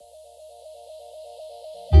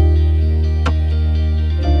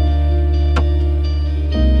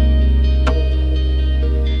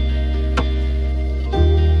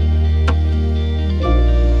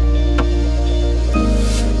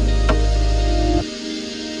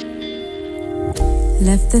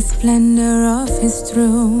left the splendor of his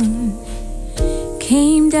throne,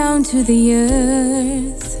 came down to the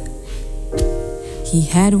earth. He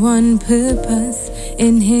had one purpose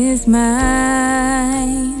in his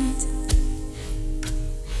mind,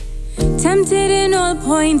 tempted in all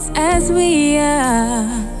points as we are,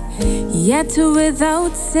 yet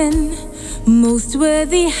without sin. Most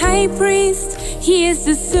worthy high priest, he is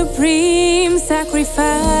the supreme sacrifice.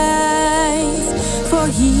 For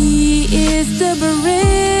he is the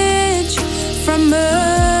bridge from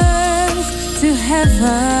earth to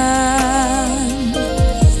heaven.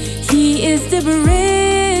 He is the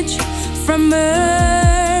bridge from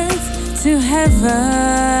earth to heaven.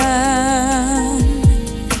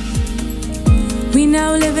 We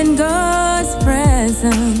now live in God's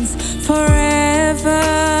presence forever.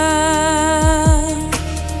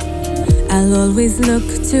 I'll always look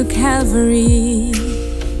to Calvary,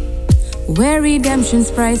 where redemption's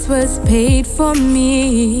price was paid for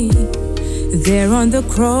me. There on the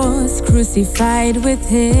cross, crucified with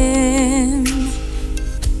him.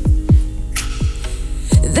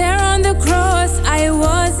 There on the cross, I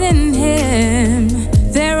was in him.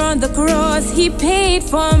 There on the cross, he paid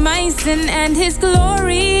for my sin and his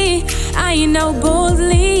glory. I now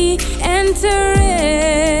boldly enter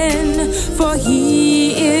in, for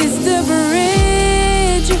he is the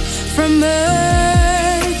bridge from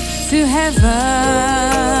earth to heaven.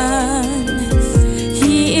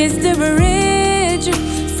 He is the bridge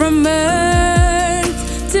from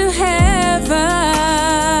earth to heaven.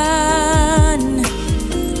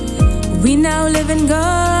 We now live in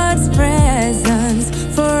God's presence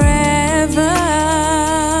forever.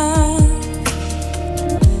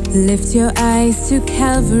 Lift your eyes to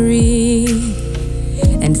Calvary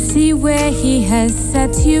and see where he has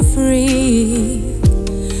set you free,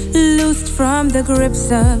 loosed from the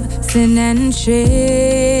grips of sin and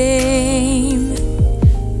shame.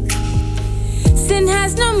 Sin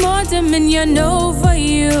has no more dominion over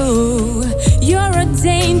you. You're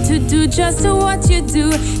ordained to do just what you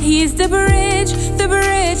do. He is the bridge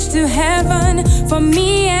to heaven for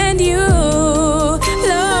me and you. Lord,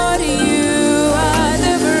 you are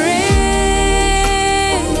the bridge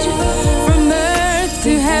from earth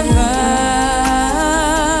to heaven.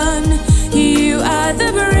 You are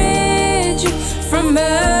the bridge from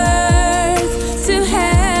earth to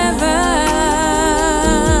heaven.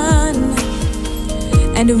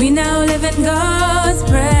 And we now live in God's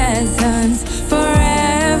presence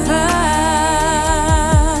forever.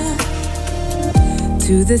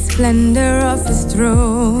 To the splendor of his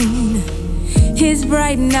throne, his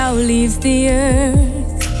bride now leaves the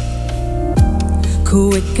earth.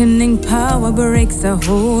 Quickening power breaks a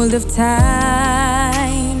hold of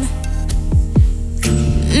time,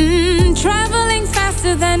 traveling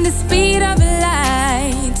faster than the speed of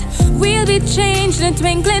light. We'll be changed in the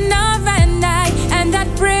twinkling of an eye, and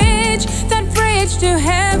that bridge to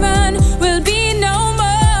heaven will be no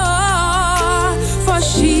more. For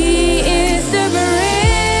she is the bridge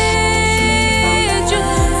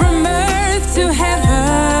from earth to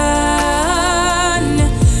heaven.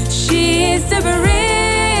 She is the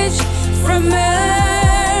bridge from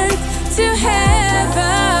earth to heaven.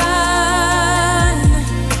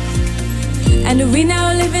 And we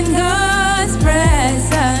now live in God's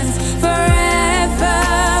presence forever.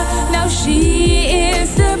 Now she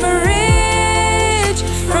is the bridge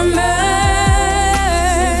from earth.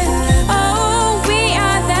 Oh, we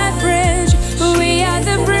are that bridge. We are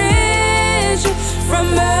the bridge from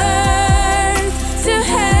earth to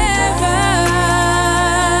heaven.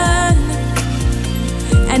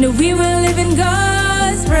 And we will live in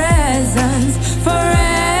God's presence forever.